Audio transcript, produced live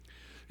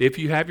If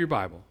you have your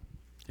Bible,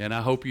 and I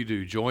hope you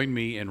do, join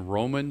me in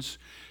Romans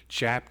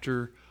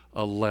chapter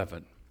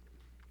 11.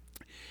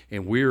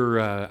 And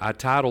I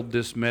titled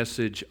this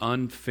message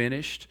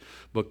Unfinished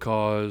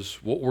because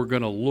what we're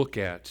going to look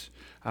at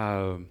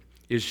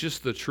is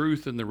just the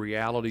truth and the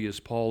reality as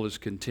Paul has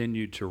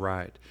continued to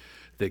write,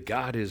 that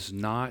God is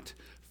not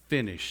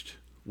finished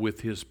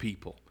with his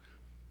people.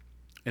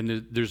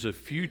 And there's a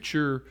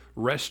future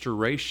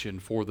restoration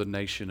for the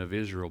nation of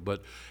Israel.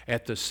 But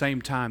at the same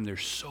time,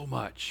 there's so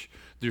much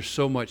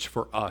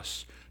for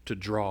us to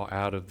draw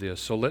out of this.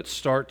 So let's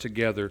start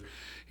together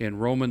in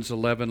Romans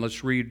 11.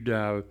 Let's read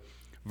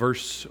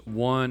verse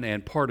 1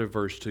 and part of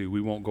verse 2.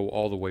 We won't go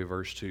all the way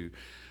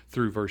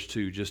through verse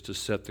 2 just to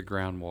set the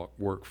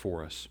groundwork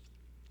for us.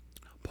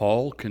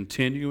 Paul,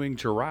 continuing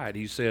to write,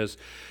 he says,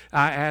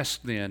 I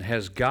ask then,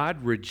 has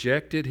God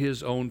rejected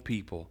his own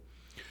people,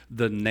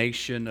 the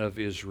nation of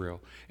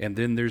Israel? And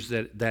then there's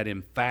that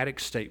emphatic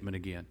statement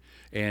again.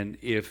 And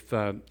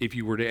if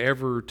you were to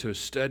ever to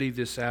study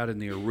this out in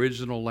the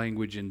original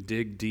language and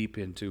dig deep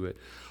into it,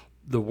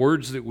 the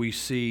words that we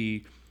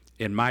see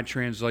in my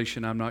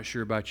translation, I'm not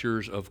sure about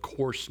yours, of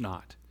course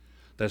not.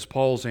 That's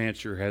Paul's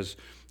answer. Has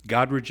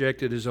God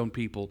rejected his own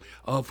people?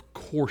 Of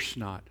course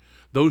not.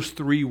 Those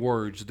three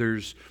words,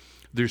 there's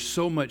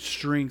so much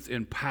strength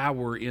and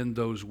power in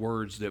those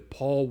words that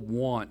Paul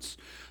wants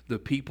the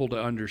people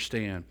to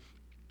understand.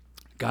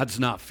 God's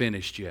not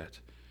finished yet.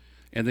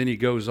 And then he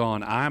goes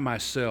on, I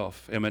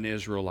myself am an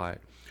Israelite,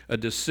 a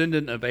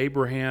descendant of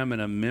Abraham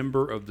and a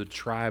member of the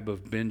tribe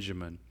of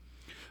Benjamin.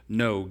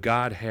 No,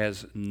 God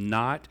has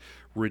not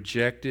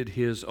rejected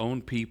his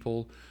own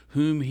people,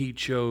 whom he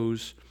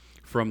chose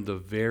from the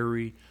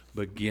very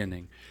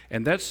beginning.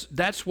 And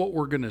that's what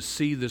we're going to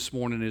see this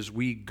morning as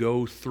we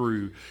go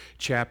through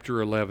chapter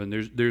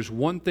 11. There's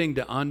one thing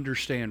to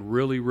understand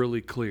really,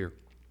 really clear.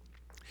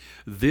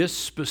 This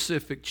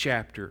specific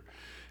chapter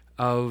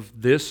of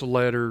this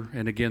letter,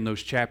 and again,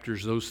 those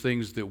chapters, those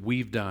things that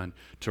we've done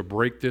to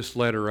break this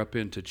letter up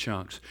into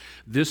chunks.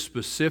 This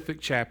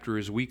specific chapter,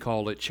 as we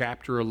call it,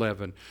 chapter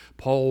 11,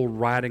 Paul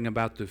writing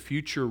about the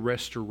future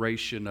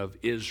restoration of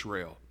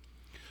Israel.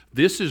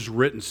 This is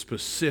written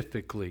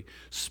specifically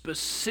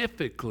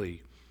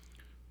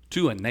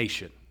to a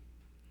nation,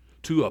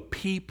 to a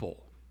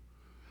people,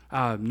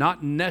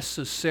 not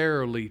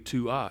necessarily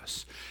to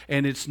us.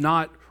 And it's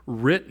not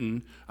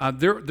written,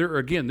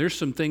 there's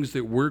some things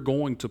that we're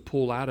going to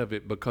pull out of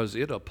it because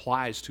it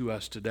applies to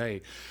us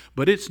today,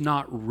 but it's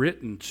not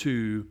written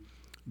to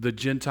the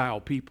Gentile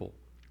people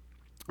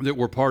that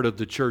were part of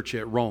the church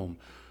at Rome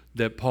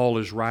that Paul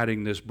is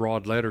writing this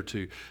broad letter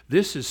to.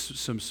 This is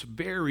some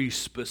very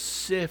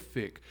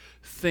specific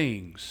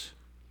things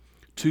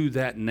to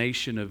that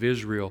nation of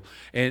Israel.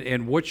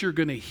 And what you're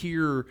going to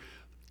hear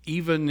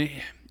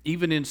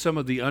even in some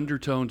of the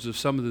undertones of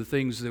some of the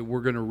things that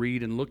we're going to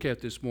read and look at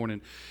this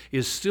morning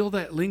is still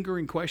that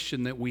lingering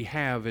question that we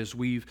have as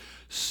we've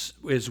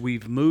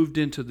moved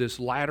into this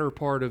latter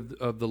part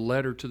of the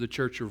letter to the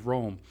Church of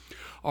Rome.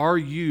 Are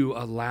you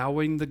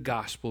allowing the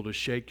gospel to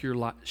shake your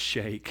life?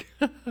 Shake.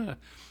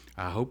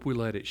 I hope we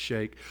let it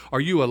shake.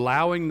 Are you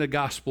allowing the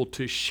gospel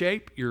to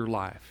shape your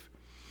life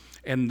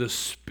and the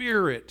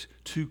Spirit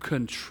to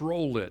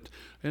control it?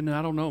 And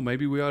I don't know,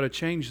 maybe we ought to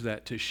change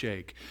that to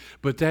shake.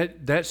 But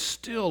that's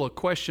still a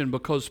question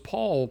because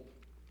Paul,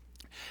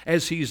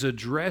 as he's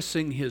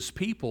addressing his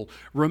people,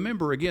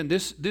 remember again,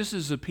 this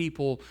is a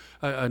people,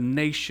 a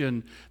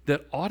nation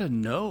that ought to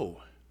know.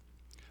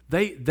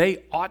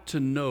 They ought to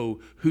know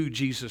who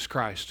Jesus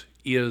Christ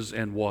is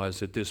and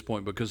was at this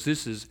point, because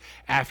this is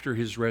after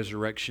his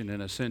resurrection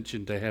and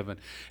ascension to heaven.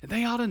 And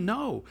they ought to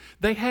know.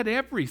 They had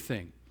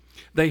everything.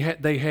 They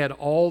had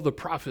all the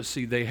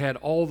prophecy. They had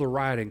all the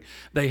writing.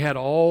 They had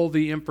all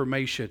the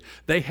information.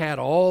 They had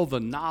all the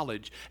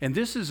knowledge. And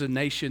this is a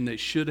nation that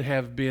should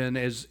have been,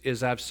 as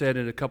I've said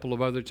it a couple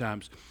of other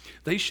times,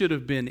 they should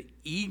have been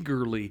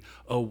eagerly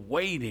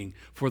awaiting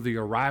for the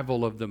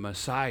arrival of the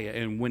Messiah.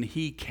 And when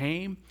he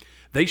came,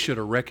 they should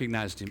have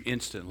recognized him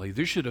instantly.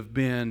 There should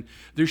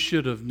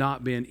have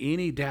not been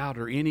any doubt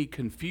or any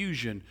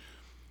confusion.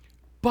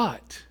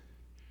 But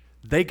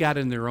they got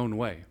in their own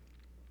way.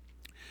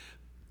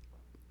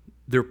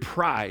 Their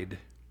pride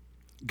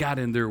got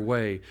in their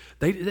way.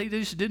 They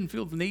just didn't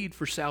feel the need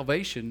for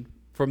salvation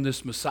from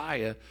this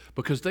Messiah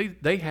because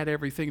they had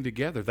everything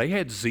together. They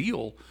had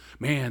zeal.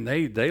 Man,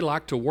 they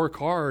like to work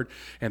hard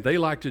and they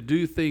like to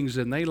do things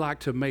and they like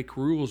to make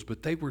rules,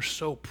 but they were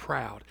so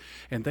proud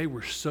and they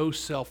were so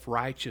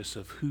self-righteous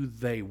of who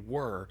they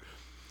were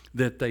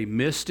that they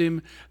missed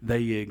him,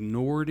 they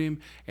ignored him,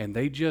 and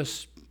they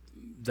just,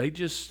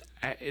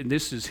 and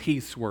this is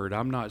Heath's word.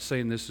 I'm not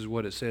saying this is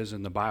what it says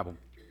in the Bible.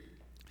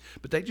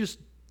 But they just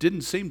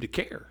didn't seem to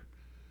care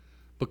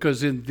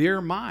because in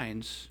their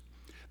minds,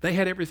 they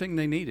had everything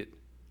they needed.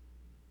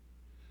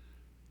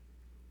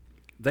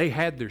 They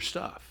had their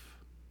stuff,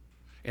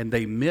 and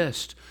they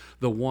missed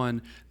the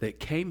one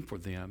that came for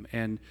them.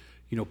 And,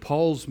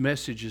 Paul's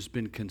message has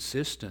been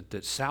consistent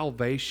that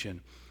salvation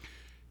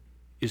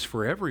is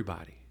for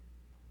everybody.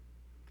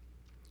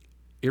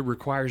 It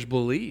requires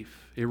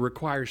belief. It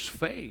requires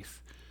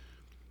faith.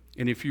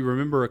 And if you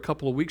remember a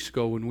couple of weeks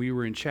ago when we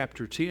were in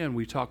chapter 10,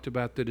 we talked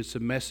about that it's a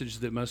message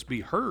that must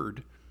be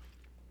heard.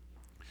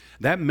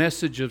 That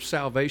message of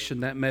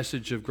salvation, that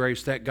message of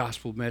grace, that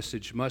gospel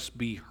message must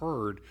be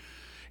heard.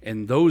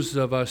 And those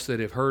of us that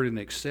have heard and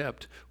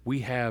accept, we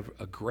have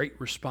a great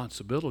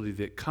responsibility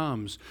that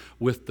comes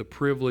with the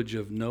privilege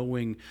of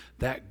knowing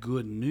that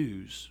good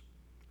news.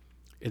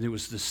 And it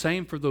was the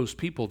same for those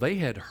people. They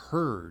had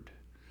heard.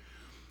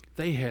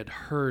 They had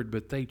heard,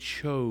 but they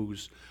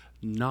chose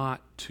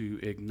not to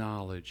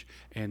acknowledge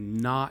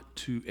and not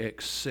to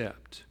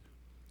accept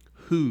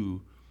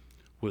who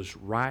was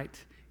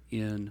right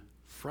in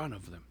front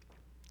of them.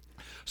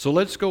 So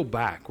let's go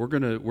back. We're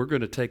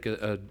gonna take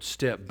a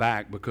step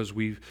back because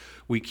we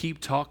keep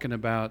talking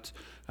about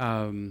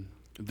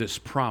this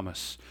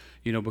promise,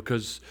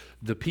 because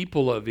the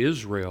people of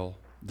Israel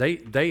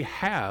they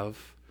have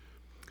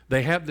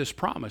this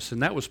promise,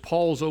 and that was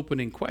Paul's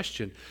opening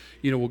question.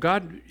 Well,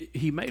 God,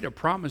 He made a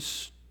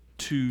promise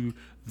to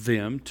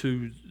them,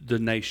 to the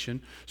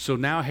nation. So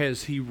now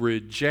has He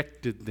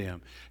rejected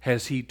them?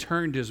 Has He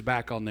turned His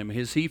back on them?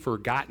 Has He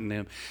forgotten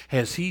them?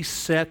 Has He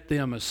set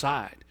them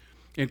aside?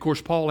 And of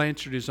course, Paul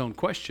answered his own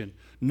question.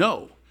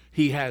 No,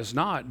 He has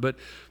not. But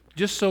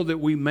just so that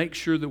we make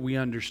sure that we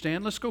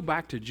understand, let's go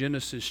back to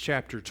Genesis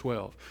chapter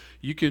 12.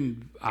 You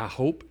can, I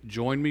hope,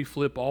 join me,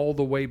 flip all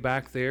the way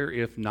back there.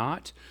 If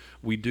not,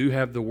 we do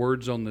have the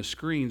words on the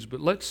screens. But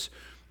let's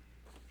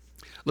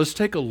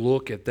take a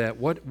look at that.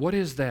 What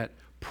is that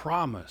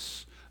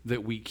promise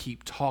that we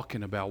keep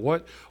talking about?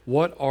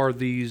 What are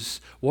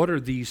these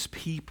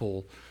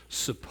people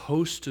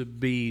supposed to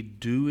be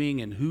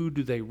doing, and who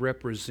do they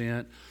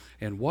represent?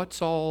 And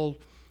what's all,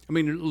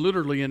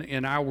 literally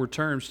in our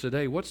terms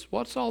today,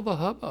 what's all the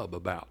hubbub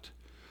about?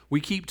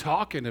 We keep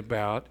talking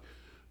about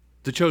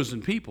the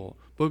chosen people,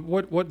 but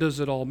what does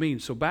it all mean?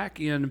 So back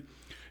in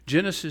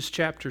Genesis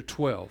chapter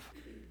 12,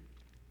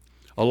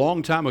 a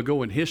long time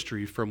ago in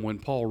history from when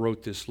Paul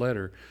wrote this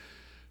letter,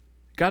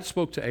 God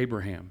spoke to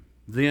Abraham,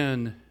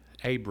 then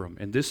Abram,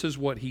 and this is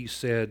what He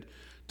said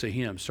to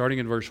him, starting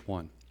in verse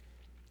 1.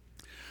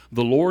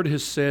 The Lord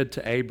has said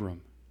to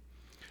Abram,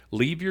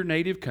 leave your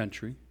native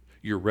country,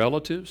 your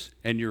relatives,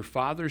 and your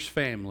father's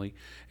family,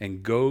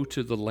 and go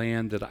to the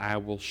land that I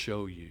will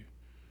show you.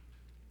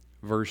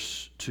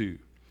 Verse 2,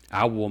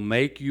 I will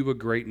make you a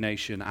great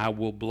nation. I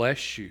will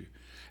bless you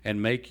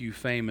and make you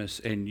famous,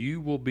 and you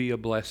will be a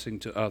blessing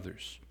to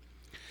others.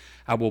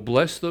 I will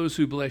bless those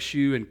who bless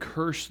you and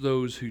curse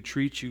those who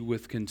treat you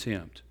with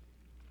contempt.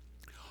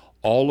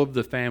 All of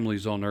the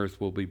families on earth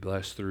will be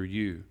blessed through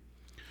you.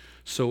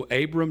 So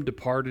Abram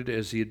departed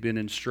as he had been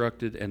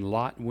instructed, and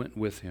Lot went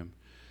with him.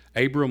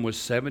 Abram was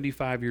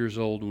 75 years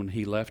old when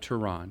he left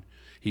Haran.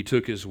 He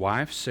took his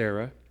wife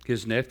Sarah,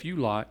 his nephew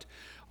Lot,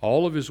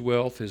 all of his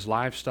wealth, his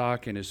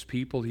livestock, and his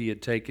people he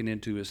had taken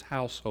into his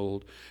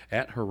household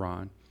at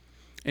Haran,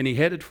 and he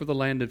headed for the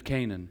land of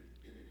Canaan.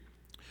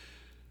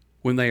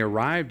 When they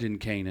arrived in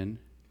Canaan,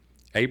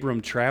 Abram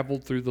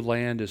traveled through the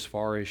land as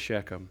far as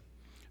Shechem.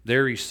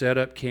 There he set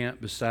up camp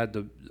beside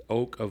the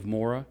oak of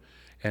Moreh,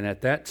 and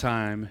at that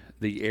time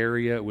the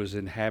area was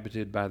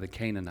inhabited by the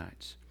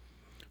Canaanites.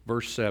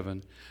 Verse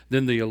 7,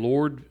 Then the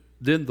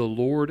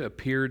Lord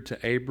appeared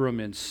to Abram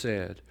and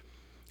said,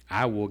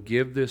 I will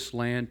give this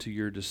land to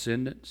your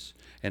descendants.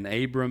 And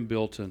Abram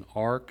built an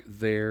ark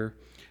there,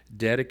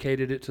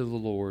 dedicated it to the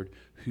Lord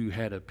who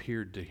had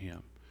appeared to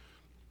him.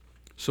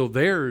 So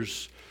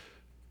there's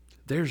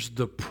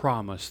the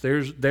promise.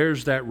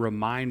 There's that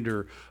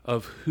reminder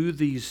of who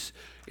these,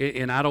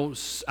 and I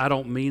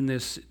don't mean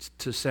this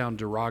to sound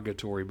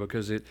derogatory,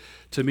 because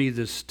to me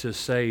to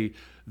say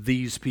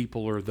these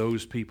people or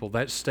those people,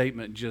 that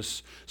statement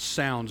just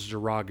sounds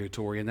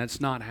derogatory, and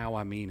that's not how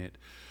I mean it.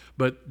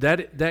 But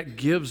that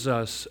gives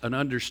us an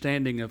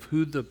understanding of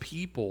who the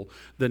people,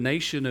 the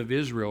nation of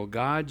Israel,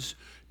 God's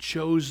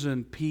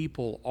chosen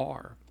people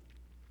are.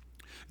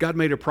 God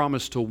made a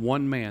promise to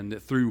one man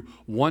that through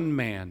one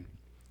man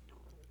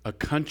a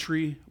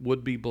country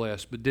would be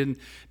blessed. But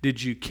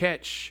did you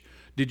catch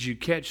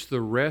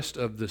the rest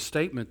of the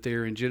statement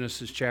there in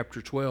Genesis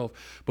chapter 12?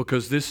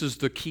 Because this is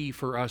the key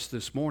for us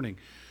this morning.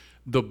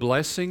 The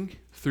blessing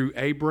through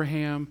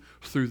Abraham,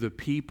 through the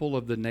people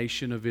of the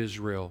nation of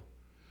Israel,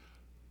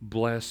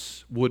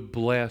 would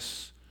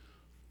bless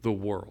the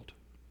world.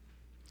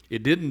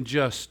 It didn't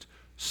just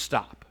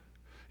stop.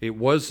 It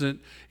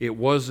wasn't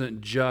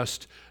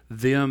just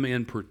them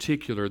in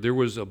particular. There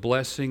was a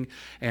blessing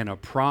and a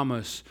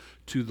promise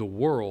to the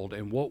world.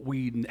 And what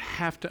we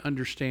have to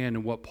understand,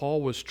 and what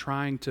Paul was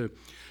trying to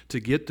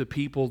get the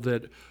people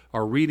that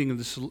are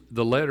reading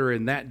the letter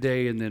in that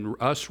day, and then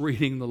us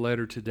reading the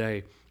letter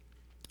today,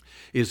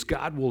 is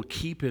God will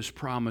keep His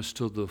promise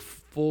to the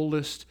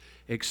fullest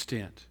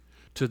extent,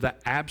 to the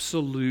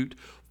absolute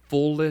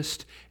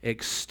fullest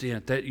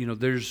extent. That,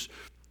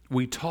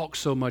 we talk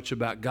so much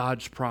about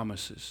God's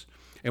promises,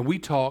 and we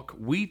talk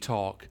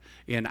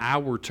in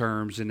our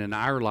terms and in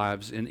our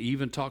lives, and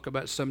even talk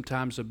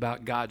sometimes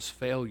about God's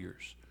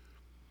failures.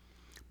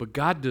 But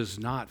God does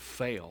not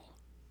fail.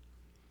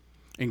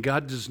 And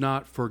God does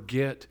not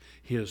forget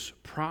his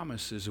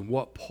promises. And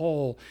what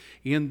Paul,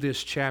 in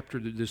this chapter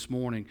this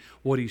morning,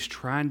 what he's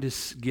trying to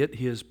get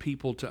his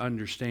people to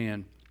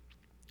understand,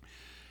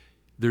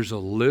 there's a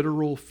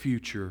literal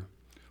future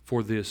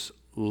for this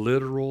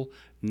literal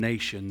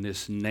nation,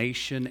 this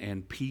nation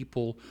and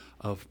people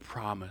of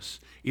promise.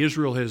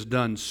 Israel has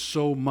done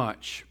so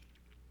much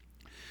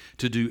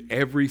to do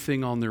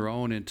everything on their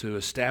own and to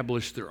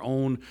establish their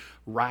own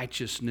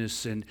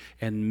righteousness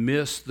and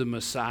miss the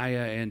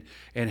Messiah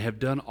and have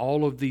done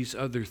all of these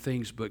other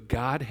things, but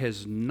God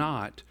has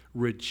not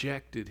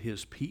rejected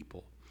his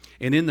people.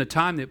 And in the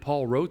time that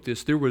Paul wrote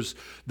this, there was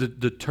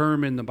the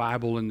term in the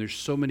Bible, and there's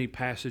so many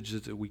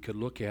passages that we could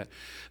look at.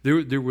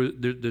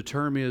 The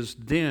term is,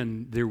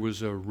 then there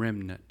was a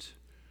remnant.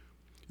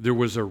 There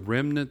was a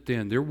remnant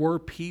then. There were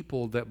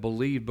people that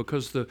believed,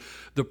 because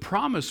the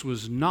promise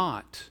was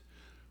not,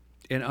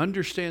 and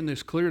understand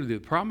this clearly, the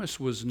promise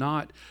was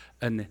not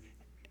an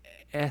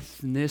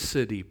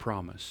ethnicity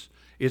promise.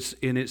 It's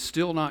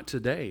still not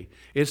today.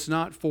 It's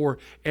not for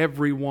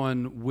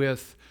everyone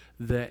with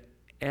the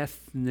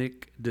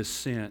ethnic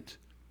descent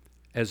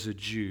as a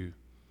Jew.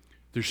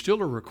 There's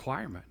still a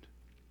requirement.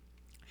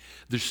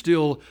 There's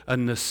still a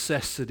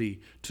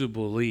necessity to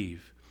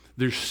believe.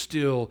 There's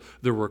still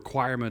the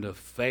requirement of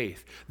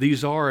faith.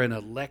 These are an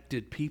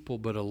elected people,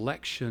 but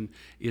election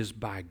is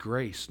by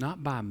grace,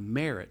 not by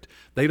merit.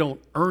 They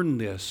don't earn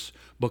this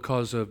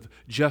because of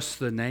just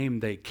the name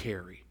they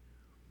carry.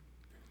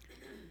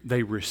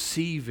 They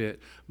receive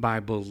it by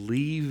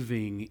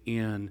believing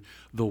in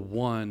the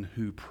one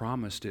who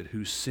promised it,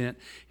 who sent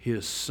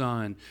his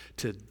son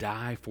to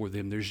die for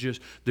them.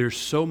 There's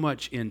so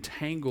much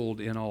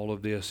entangled in all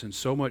of this, and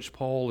so much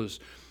Paul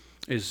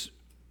is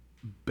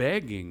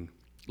begging,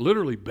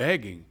 literally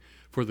begging,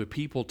 for the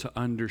people to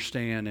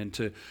understand and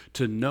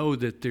to know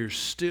that there's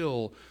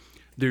still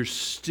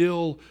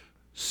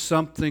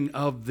something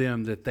of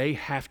them that they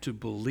have to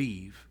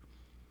believe.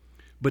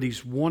 But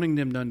he's wanting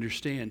them to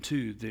understand,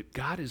 too, that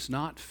God is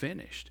not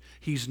finished.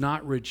 He's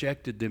not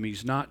rejected them.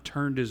 He's not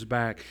turned his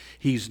back.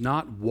 He's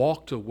not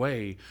walked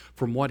away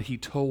from what he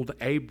told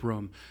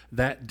Abram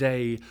that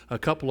day a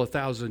couple of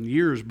thousand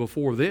years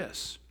before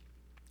this.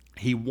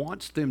 He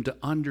wants them to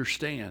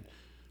understand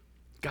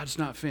God's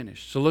not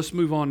finished. So let's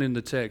move on in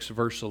the text,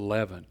 verse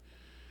 11.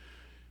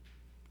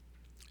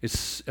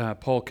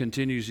 Paul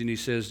continues and he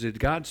says, did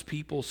God's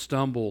people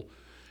stumble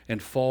and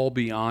fall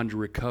beyond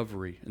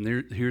recovery?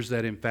 And here's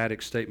that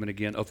emphatic statement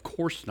again. Of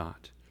course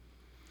not.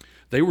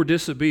 They were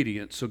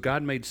disobedient, so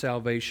God made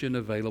salvation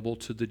available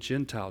to the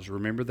Gentiles.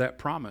 Remember that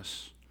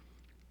promise.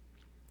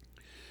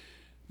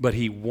 But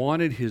he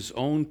wanted his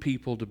own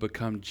people to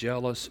become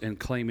jealous and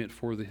claim it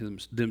for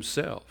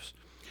themselves.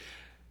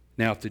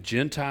 Now, if the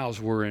Gentiles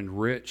were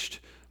enriched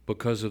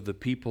because of the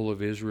people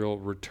of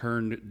Israel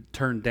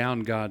turned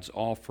down God's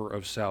offer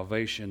of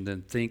salvation,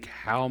 then think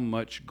how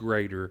much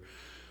greater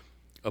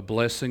a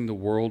blessing the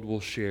world will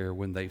share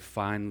when they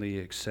finally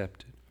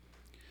accept it.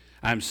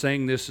 I'm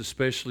saying this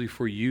especially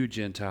for you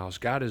Gentiles.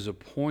 God has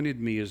appointed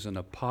me as an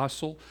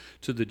apostle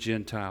to the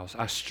Gentiles.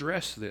 I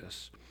stress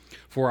this,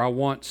 for I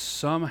want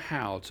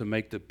somehow to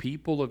make the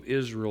people of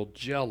Israel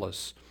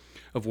jealous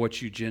of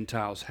what you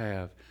Gentiles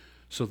have,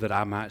 so that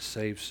I might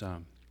save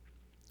some.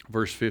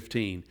 Verse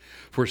 15,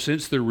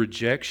 since their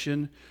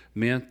rejection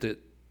meant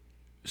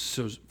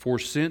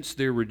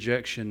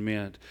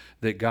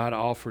that God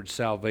offered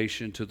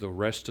salvation to the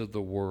rest of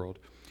the world,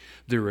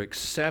 their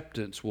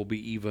acceptance will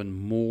be even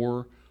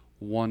more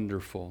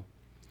wonderful.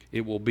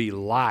 It will be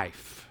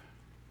life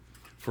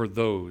for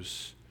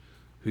those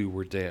who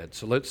were dead.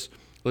 So let's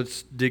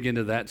dig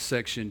into that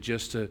section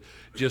just a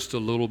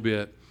little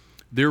bit.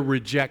 Their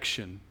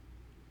rejection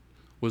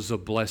was a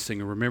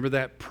blessing. And remember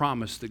that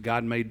promise that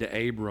God made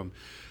to Abram.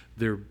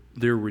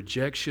 Their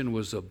rejection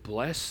was a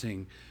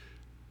blessing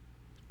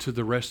to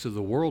the rest of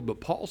the world.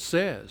 But Paul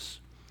says,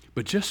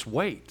 but just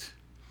wait.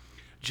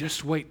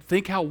 Just wait.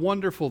 Think how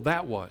wonderful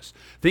that was.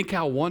 Think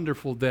how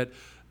wonderful that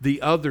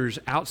the others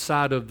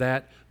outside of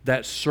that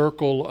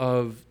circle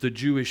of the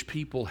Jewish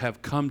people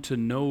have come to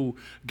know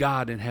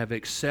God and have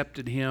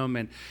accepted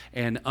him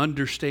and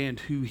understand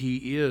who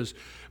he is.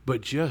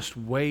 But just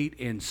wait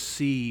and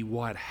see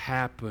what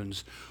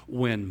happens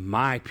when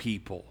my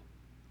people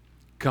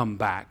come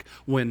back,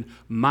 when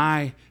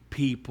my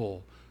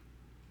people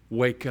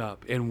wake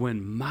up, and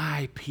when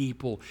my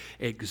people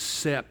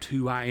accept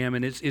who I am.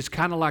 And it's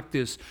kind of like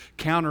this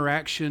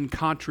counteraction,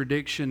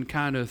 contradiction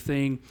kind of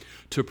thing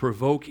to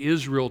provoke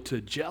Israel to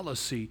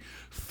jealousy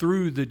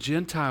through the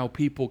Gentile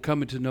people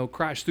coming to know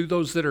Christ, through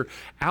those that are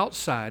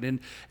outside. And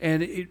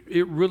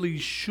it really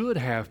should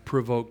have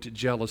provoked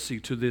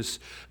jealousy to this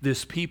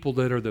people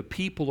that are the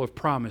people of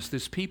promise,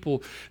 this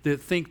people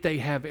that think they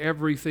have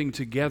everything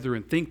together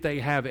and think they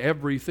have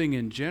everything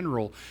in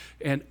general.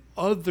 And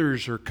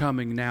others are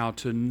coming now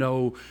to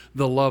know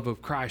the love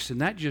of Christ,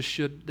 and that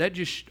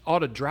just ought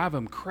to drive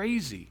them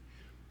crazy.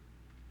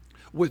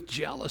 with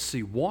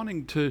jealousy,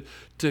 wanting to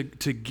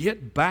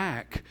get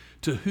back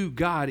to who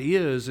God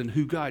is and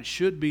who God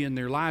should be in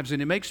their lives.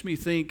 And it makes me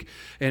think,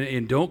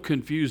 and don't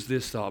confuse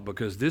this thought,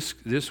 because this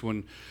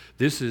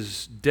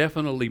is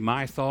definitely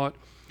my thought,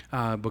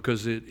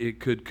 because it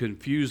could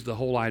confuse the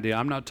whole idea.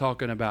 I'm not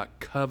talking about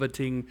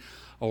coveting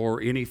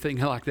or anything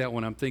like that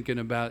when I'm thinking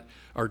about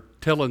or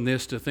telling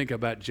this to think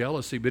about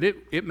jealousy, but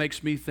it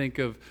makes me think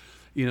of,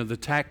 the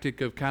tactic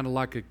of kind of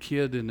like a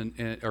kid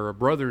or a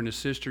brother and a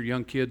sister,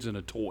 young kids and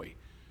a toy.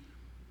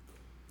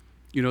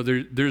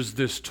 There's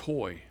this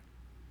toy,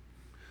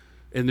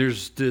 and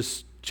there's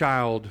this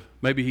child,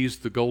 maybe he's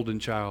the golden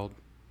child,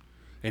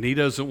 and he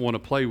doesn't want to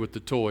play with the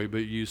toy,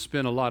 but you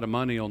spend a lot of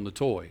money on the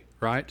toy,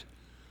 right?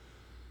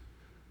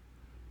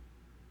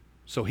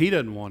 So he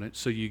doesn't want it,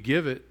 so you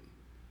give it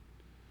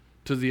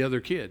to the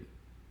other kid.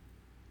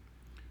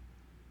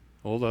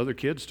 Well, the other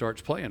kid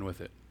starts playing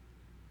with it,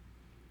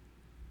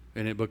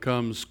 and it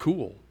becomes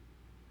cool,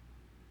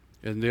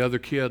 and the other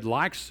kid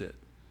likes it.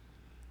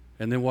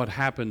 And then what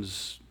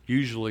happens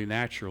usually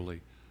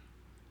naturally?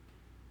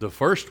 The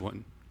first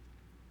one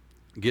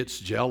gets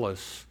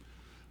jealous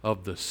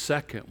of the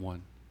second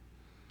one,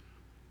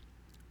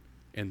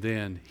 and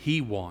then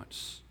he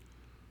wants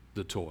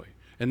the toy.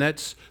 And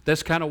that's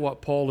kind of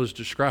what Paul is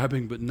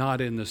describing, but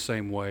not in the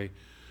same way,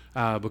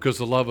 because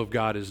the love of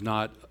God is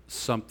not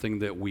something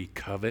that we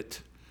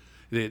covet.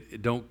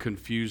 Don't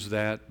confuse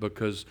that,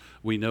 because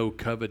we know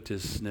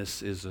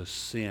covetousness is a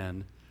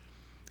sin,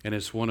 and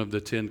it's one of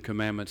the 10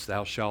 commandments,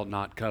 thou shalt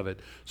not covet.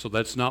 So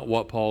that's not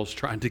what Paul's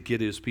trying to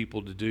get his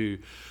people to do,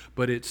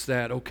 but it's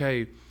that,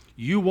 okay,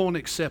 you won't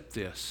accept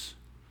this.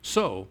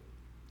 So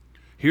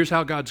here's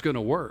how God's going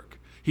to work.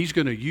 He's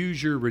going to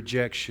use your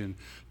rejection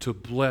to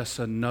bless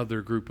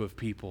another group of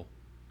people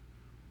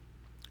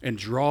and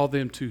draw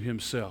them to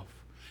himself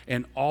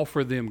and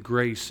offer them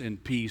grace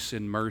and peace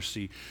and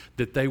mercy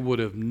that they would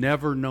have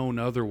never known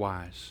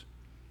otherwise.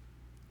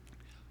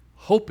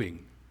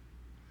 Hoping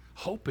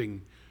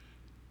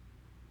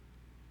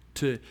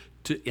to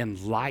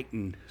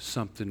enlighten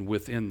something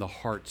within the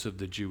hearts of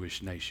the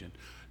Jewish nation.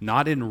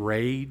 Not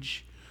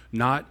enrage,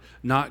 not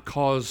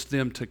cause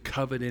them to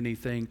covet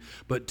anything,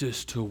 but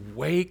just to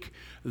wake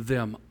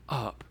them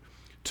up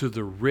to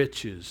the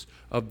riches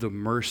of the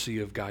mercy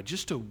of God.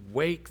 Just to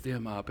wake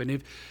them up.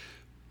 And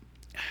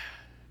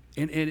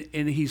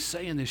he's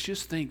saying this,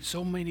 just think,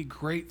 so many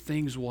great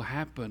things will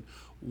happen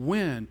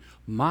when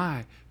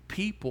my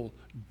people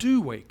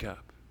do wake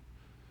up.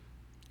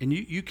 And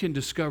you can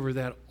discover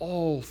that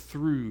all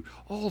through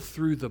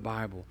the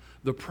Bible,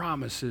 the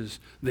promises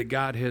that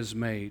God has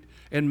made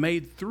and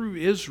made through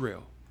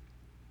Israel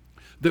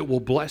that will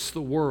bless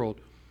the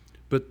world.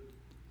 But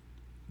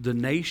the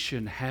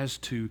nation has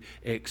to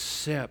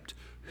accept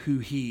who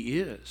he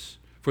is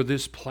for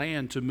this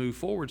plan to move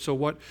forward. So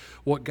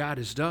what God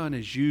has done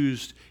is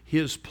used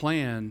his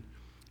plan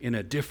in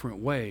a different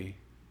way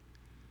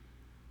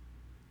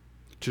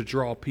to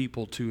draw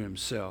people to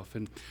himself.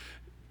 And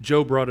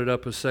Joe brought it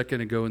up a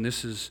second ago, and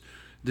this is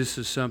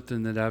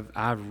something that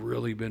I've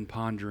really been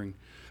pondering,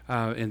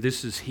 and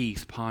this is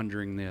Heath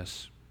pondering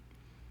this.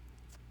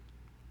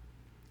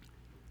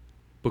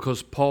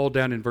 Because Paul,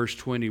 down in verse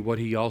 20, what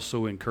he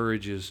also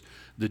encourages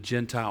the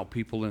Gentile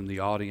people in the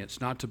audience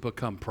not to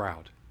become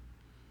proud.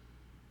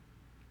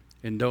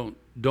 And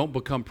don't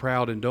become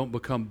proud, and don't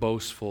become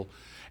boastful,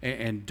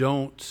 and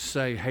don't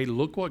say, hey,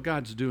 look what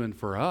God's doing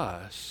for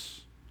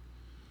us,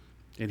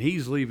 and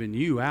he's leaving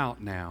you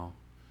out now.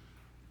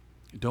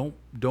 Don't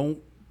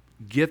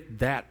get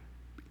that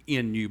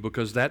in you,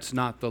 because that's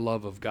not the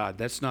love of God.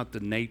 That's not the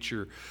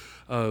nature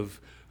of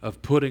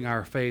putting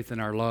our faith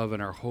and our love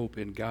and our hope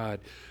in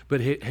God.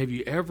 But have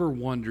you ever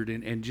wondered,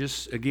 and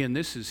just, again,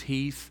 this is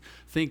Heath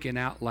thinking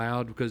out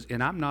loud,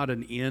 and I'm not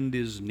an end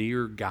is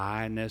near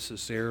guy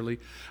necessarily.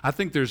 I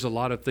think there's a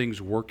lot of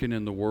things working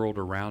in the world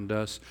around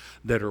us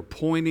that are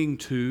pointing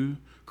to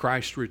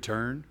Christ's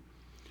return.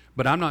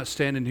 But I'm not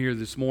standing here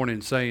this morning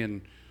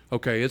saying,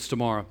 okay, it's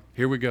tomorrow,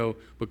 here we go,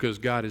 because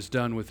God is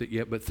done with it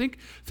yet. But think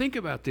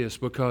about this,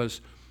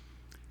 because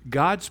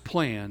God's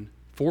plan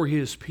for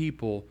his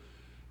people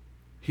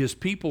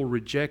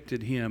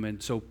rejected him,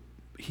 and so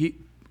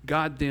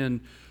God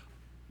then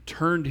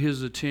turned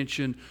his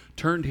attention,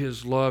 turned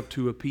his love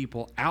to a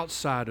people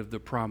outside of the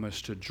promise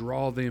to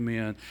draw them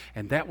in,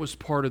 and that was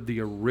part of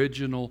the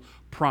original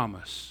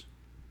promise.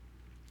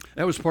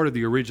 That was part of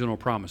the original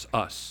promise,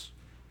 us.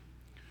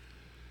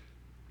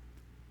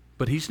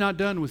 But he's not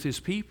done with his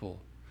people.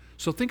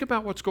 So think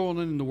about what's going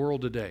on in the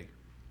world today.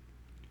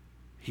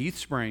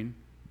 Heath's brain,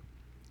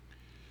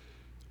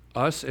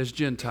 us as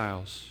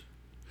Gentiles,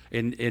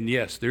 and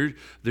yes,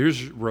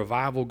 there's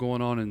revival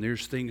going on and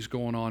there's things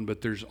going on,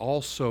 but there's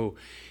also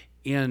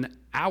in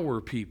our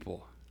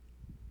people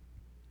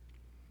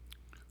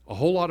a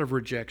whole lot of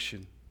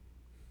rejection.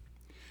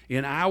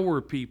 In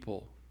our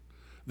people,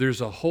 there's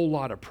a whole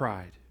lot of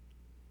pride.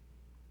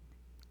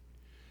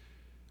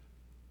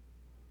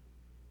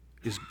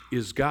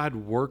 Is God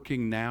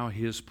working now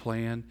his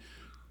plan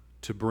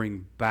to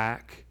bring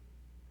back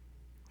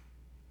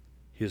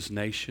his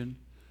nation,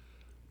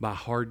 by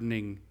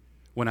hardening.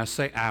 When I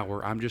say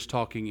our, I'm just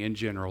talking in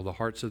general, the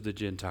hearts of the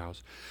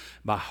Gentiles,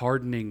 by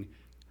hardening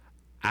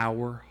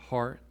our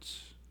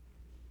hearts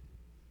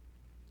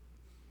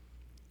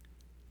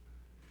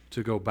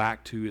to go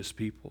back to his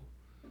people.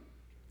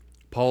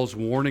 Paul's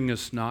warning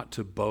us not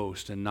to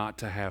boast and not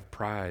to have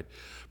pride,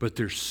 but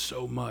there's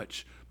so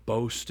much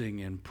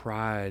boasting and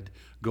pride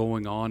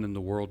going on in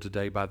the world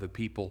today by the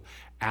people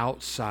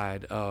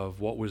outside of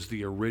what was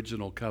the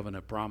original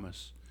covenant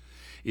promise.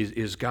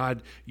 Is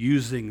God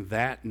using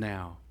that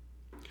now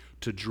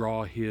to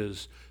draw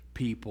his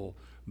people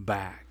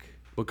back?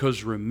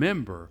 Because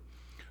remember,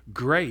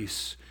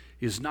 grace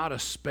is not a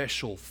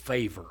special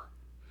favor.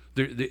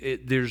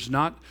 There's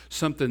not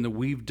something that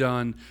we've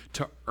done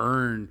to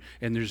earn,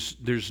 and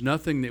there's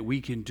nothing that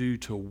we can do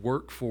to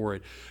work for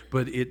it.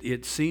 But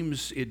it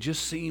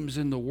just seems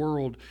in the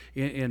world,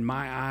 in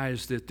my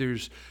eyes, that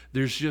there's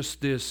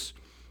just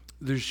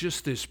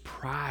this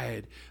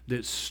pride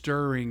that's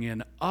stirring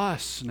in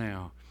us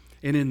now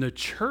and in the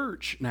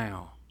church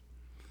now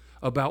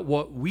about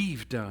what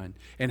we've done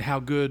and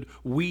how good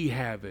we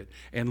have it,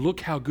 and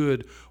look how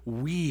good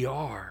we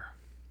are.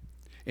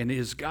 And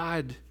is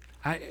God?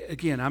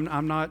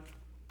 I'm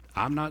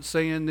not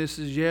saying this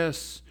is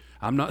yes.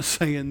 I'm not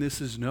saying this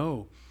is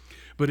no.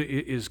 But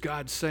is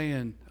God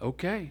saying,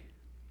 okay,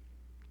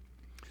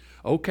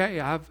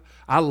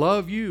 I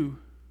love you,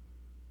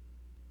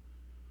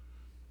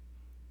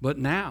 but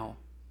now,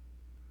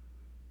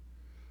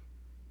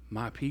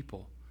 my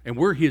people, and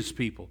we're his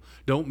people.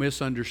 Don't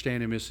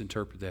misunderstand and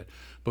misinterpret that,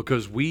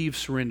 because we've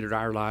surrendered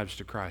our lives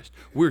to Christ.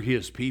 We're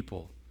his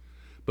people.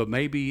 But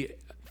maybe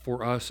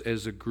for us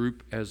as a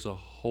group as a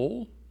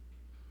whole,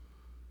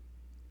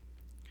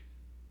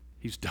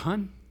 he's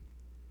done.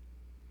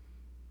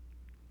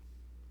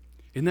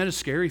 Isn't that a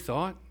scary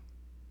thought?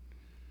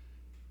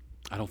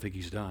 I don't think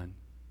he's done.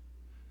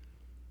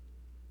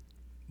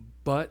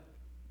 But,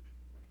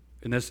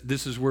 and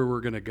this is where we're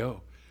going to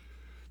go.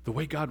 The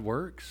way God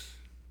works,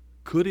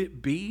 could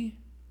it be?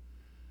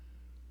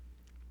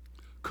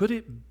 Could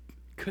it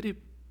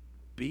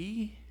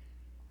be?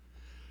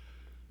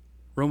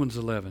 Romans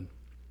 11.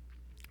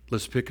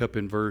 Let's pick up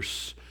in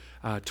verse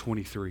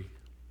 23.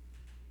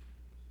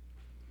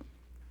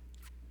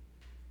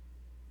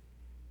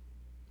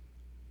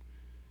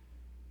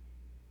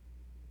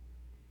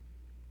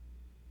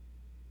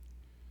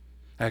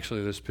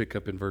 Actually, let's pick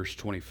up in verse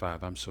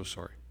 25. I'm so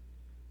sorry.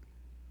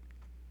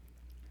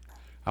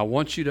 I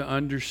want you to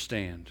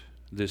understand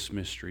this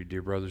mystery,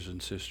 dear brothers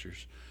and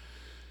sisters,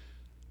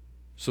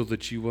 so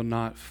that you will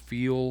not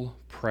feel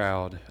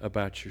proud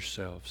about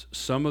yourselves.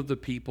 Some of the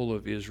people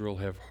of Israel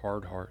have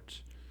hard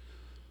hearts,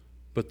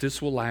 but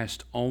this will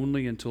last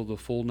only until the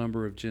full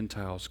number of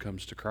Gentiles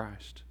comes to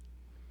Christ.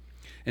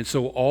 And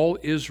so all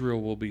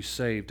Israel will be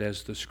saved,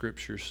 as the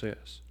Scripture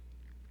says.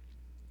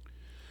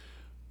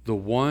 The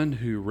one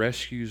who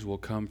rescues will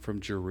come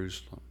from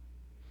Jerusalem,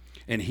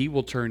 and he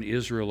will turn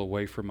Israel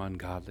away from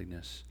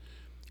ungodliness.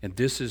 And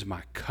this is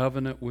my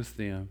covenant with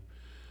them,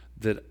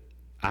 that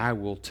I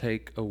will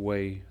take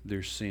away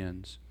their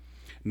sins.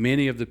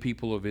 Many of the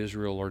people of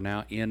Israel are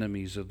now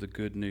enemies of the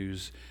good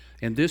news,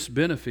 and this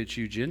benefits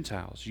you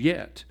Gentiles.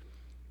 Yet,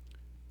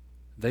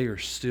 they are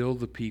still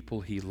the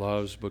people he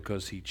loves,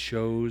 because he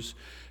chose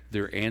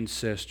their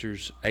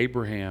ancestors,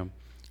 Abraham,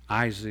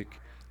 Isaac,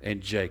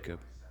 and Jacob.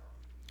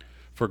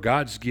 For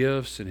God's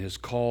gifts and his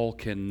call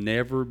can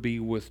never be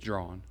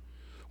withdrawn.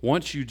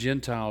 Once you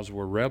Gentiles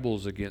were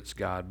rebels against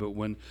God, but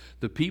when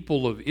the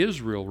people of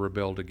Israel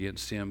rebelled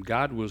against him,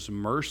 God was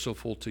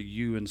merciful to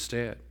you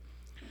instead.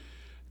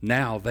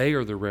 Now they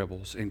are the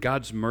rebels, and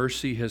God's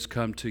mercy has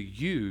come to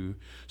you,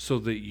 so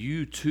that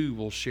you too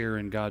will share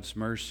in God's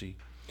mercy.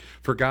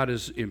 For God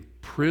has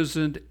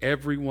imprisoned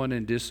everyone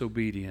in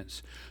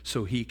disobedience,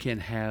 so he can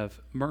have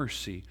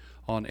mercy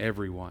on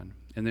everyone.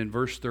 And then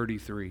verse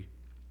 33.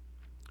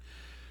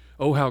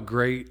 Oh, how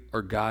great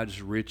are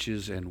God's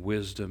riches and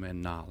wisdom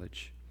and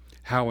knowledge.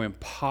 How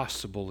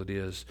impossible it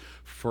is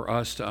for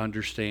us to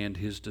understand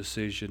his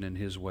decision and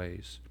his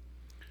ways.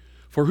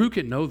 For who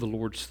can know the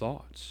Lord's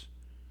thoughts?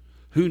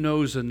 Who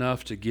knows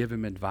enough to give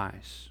him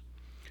advice?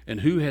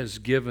 And who has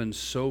given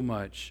so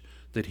much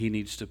that he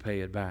needs to pay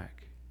it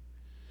back?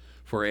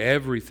 For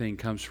everything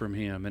comes from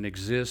him and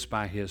exists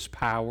by his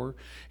power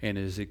and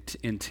is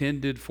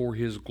intended for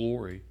his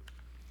glory.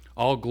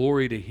 All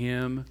glory to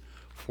him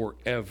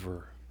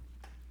forever.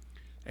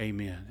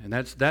 Amen. And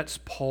that's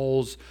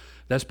Paul's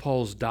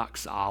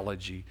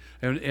doxology.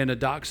 And a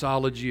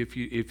doxology, if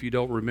you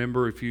don't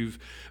remember, if you've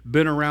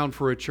been around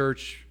for a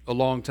church a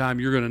long time,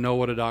 you're going to know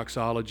what a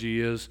doxology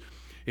is.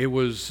 It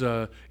was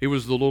the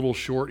little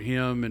short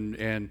hymn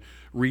and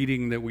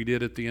reading that we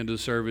did at the end of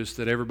the service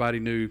that everybody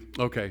knew,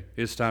 okay,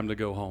 it's time to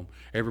go home.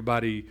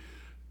 Everybody,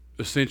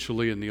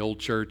 essentially in the old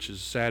church,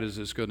 as sad as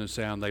it's going to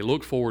sound, they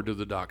look forward to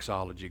the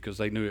doxology because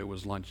they knew it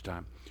was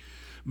lunchtime.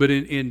 But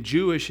in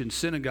Jewish and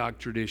synagogue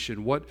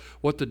tradition, what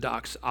the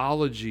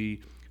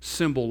doxology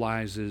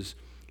symbolizes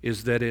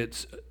is that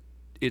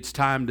it's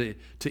time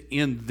to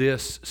end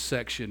this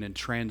section and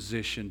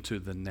transition to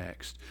the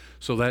next.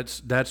 So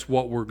that's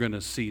what we're going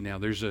to see now.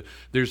 There's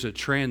a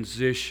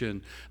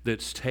transition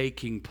that's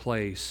taking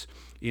place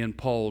in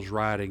Paul's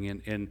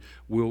writing, and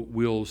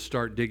we'll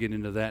start digging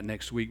into that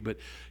next week. But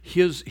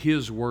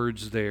his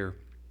words there,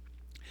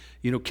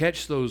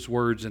 catch those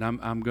words, and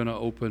I'm going to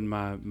open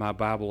my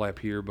Bible app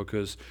here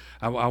because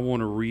I want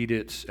to read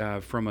it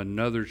from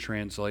another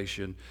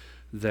translation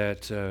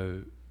that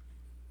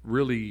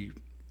really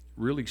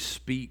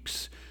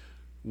speaks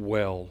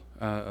well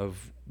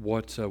of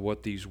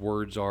what these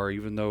words are,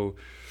 even though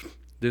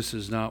this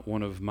is not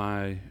one of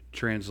my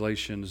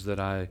translations that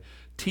I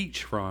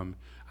teach from.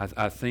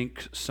 I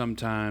think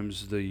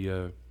sometimes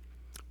the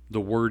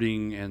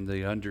wording and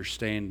the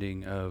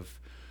understanding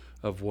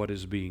of what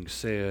is being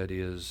said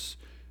is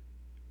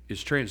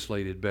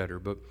translated better,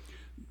 but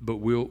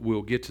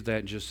we'll get to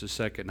that in just a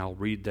second. I'll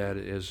read that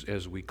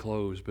as we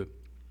close. But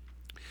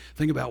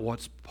think about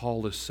what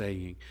Paul is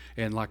saying.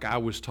 And like I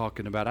was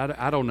talking about,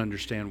 I don't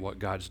understand what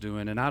God's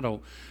doing, and I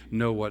don't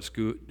know what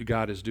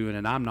God is doing,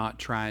 and I'm not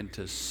trying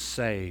to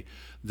say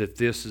that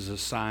this is a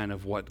sign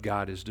of what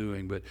God is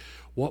doing. But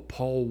what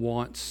Paul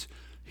wants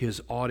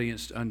his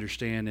audience to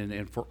understand,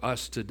 and for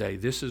us today,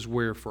 this is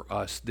where for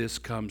us this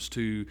comes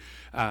to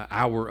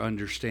our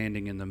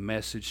understanding and the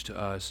message to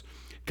us.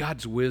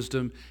 God's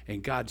wisdom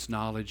and God's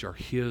knowledge are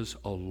his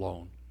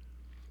alone.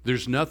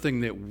 There's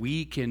nothing that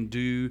we can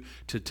do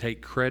to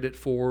take credit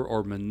for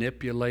or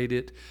manipulate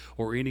it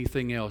or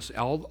anything else.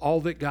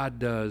 All that God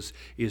does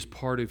is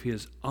part of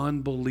his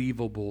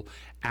unbelievable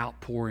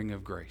outpouring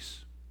of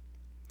grace.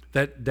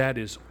 That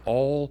is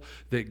all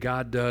that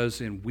God does,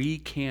 and we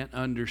can't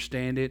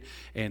understand it.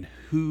 And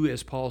who,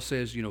 as Paul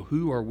says,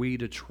 who are we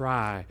to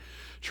try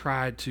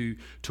to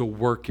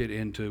work it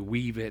and to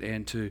weave it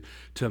and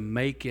to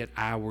make it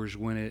ours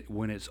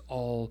when it's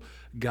all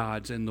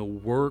God's and the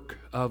work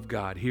of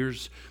God.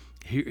 Here's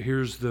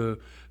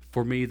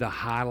for me the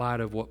highlight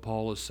of what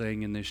Paul is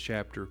saying in this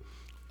chapter.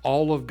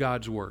 All of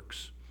God's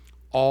works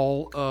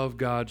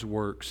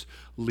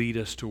lead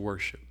us to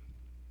worship.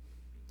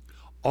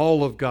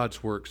 All of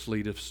God's works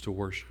lead us to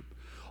worship.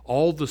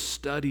 All the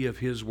study of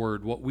his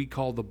word, what we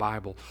call the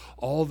Bible,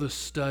 all the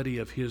study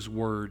of his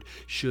word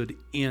should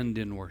end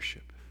in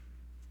worship.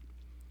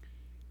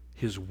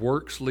 His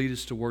works lead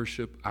us to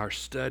worship. Our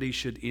study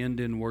should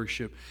end in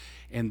worship.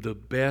 And the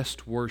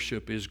best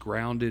worship is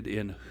grounded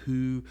in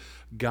who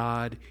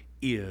God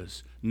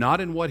is.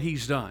 Not in what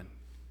he's done,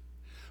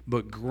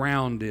 but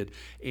grounded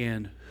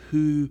in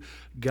who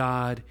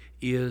God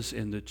is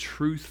and the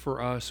truth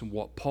for us. And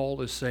what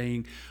Paul is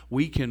saying,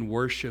 we can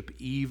worship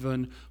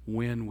even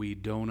when we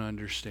don't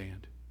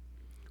understand.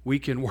 We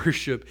can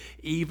worship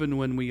even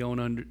when we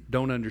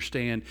don't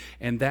understand.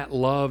 And that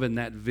love and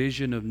that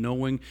vision of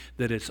knowing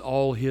that it's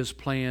all his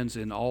plans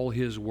and all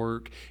his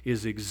work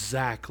is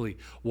exactly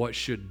what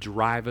should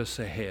drive us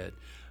ahead.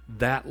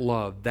 That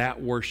love,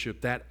 that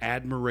worship, that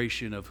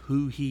admiration of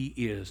who he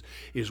is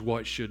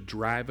what should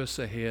drive us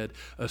ahead,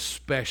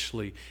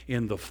 especially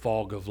in the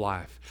fog of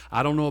life.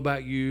 I don't know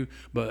about you,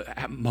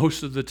 but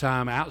most of the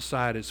time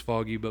outside it's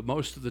foggy, but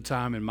most of the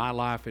time in my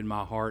life, in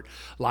my heart,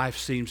 life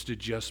seems to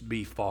just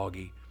be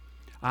foggy.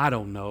 I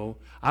don't know.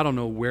 I don't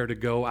know where to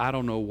go. I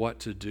don't know what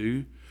to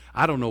do.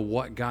 I don't know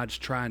what God's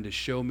trying to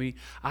show me.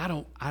 I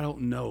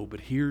don't know,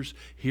 but here's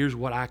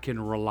what I can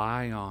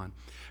rely on.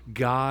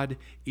 God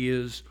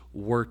is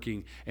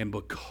working, and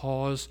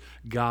because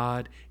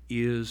God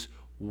is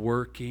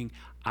working,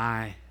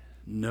 I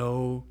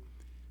know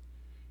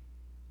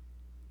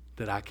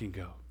that I can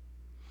go.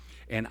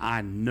 And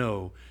I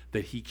know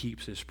that he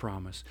keeps his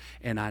promise,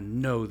 and I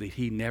know that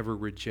he never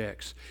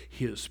rejects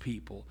his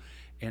people.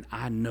 And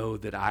I know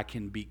that I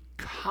can be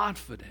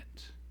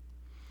confident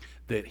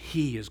that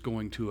he is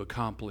going to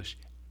accomplish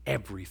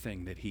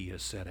everything that he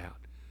has set out.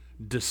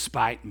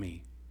 Despite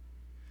me,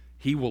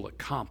 he will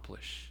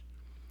accomplish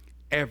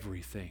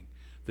everything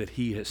that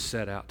he has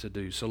set out to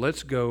do. So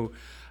let's go,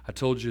 I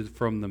told you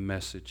from the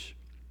Message.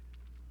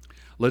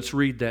 Let's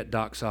read that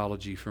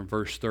doxology from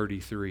verse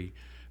 33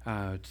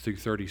 through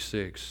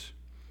 36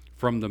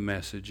 from the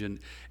Message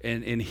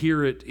and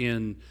hear it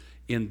in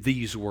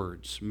these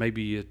words.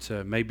 Maybe it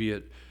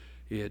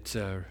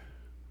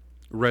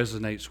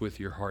resonates with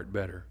your heart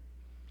better.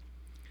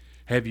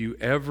 Have you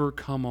ever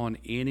come on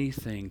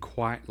anything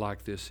quite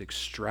like this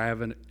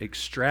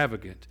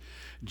extravagant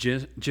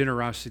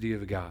generosity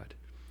of God?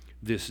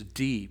 This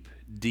deep,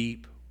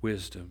 deep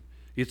wisdom.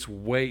 It's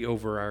way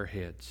over our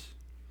heads.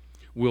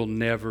 We'll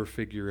never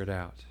figure it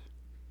out.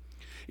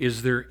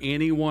 Is there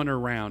anyone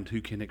around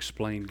who can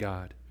explain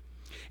God?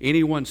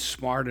 Anyone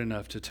smart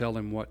enough to tell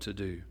him what to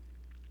do?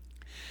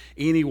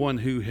 Anyone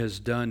who has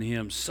done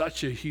him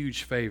such a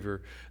huge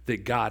favor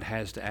that God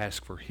has to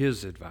ask for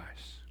his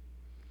advice?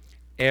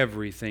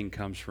 Everything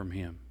comes from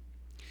him.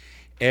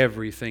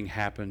 Everything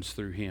happens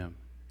through him.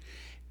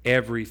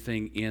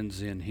 Everything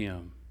ends in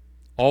him.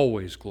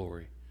 Always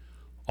glory.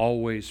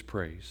 Always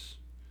praise.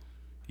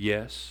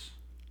 Yes,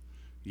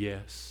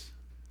 yes,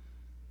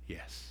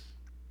 yes.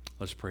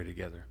 Let's pray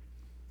together.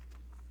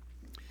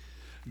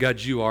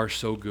 God, you are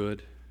so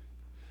good.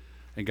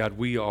 And God,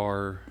 we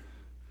are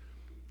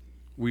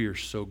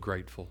so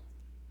grateful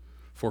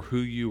for who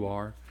you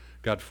are.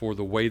 God, for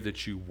the way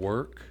that you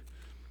work.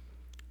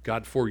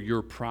 God, for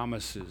your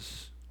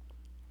promises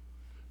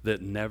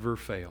that never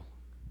fail.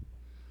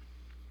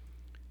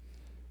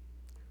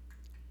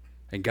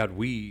 And God,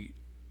 we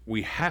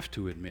have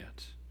to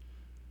admit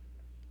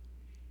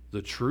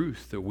the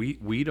truth that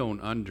we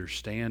don't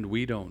understand.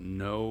 We don't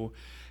know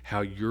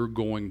how you're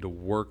going to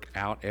work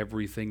out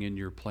everything in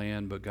your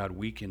plan. But God,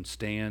 we can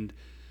stand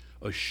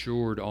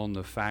assured on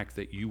the fact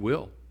that you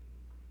will.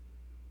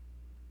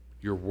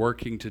 You're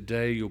working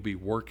today, you'll be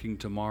working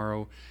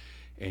tomorrow,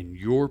 and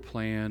your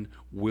plan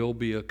will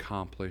be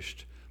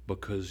accomplished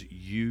because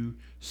you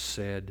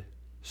said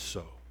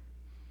so.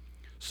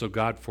 So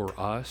God, for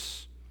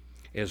us,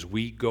 as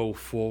we go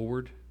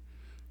forward,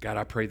 God,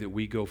 I pray that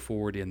we go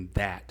forward in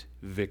that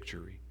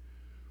victory.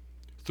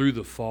 Through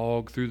the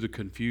fog, through the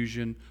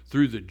confusion,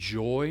 through the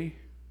joy,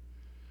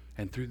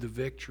 and through the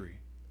victory.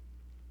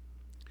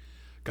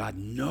 God,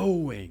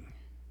 knowing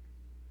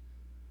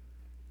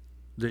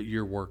that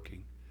you're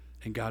working,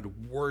 and God,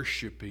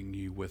 worshiping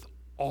you with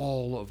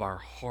all of our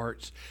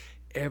hearts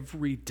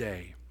every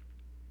day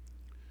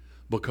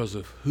because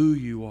of who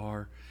you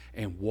are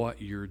and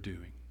what you're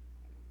doing.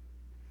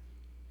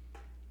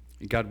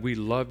 And God, we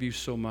love you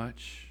so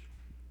much.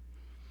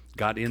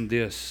 God, in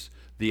this,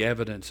 the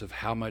evidence of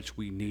how much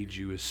we need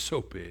you is so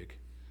big.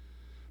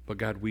 But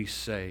God, we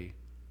say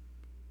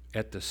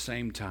at the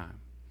same time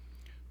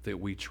that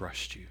we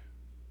trust you.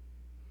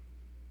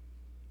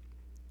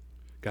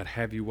 God,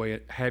 have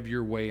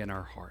your way in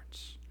our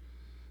hearts.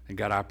 And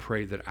God, I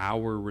pray that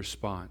our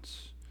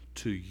response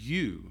to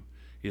you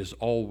is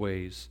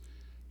always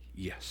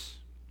yes.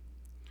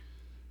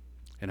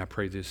 And I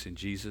pray this in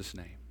Jesus'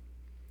 name.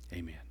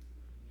 Amen.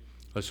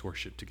 Let's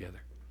worship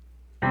together.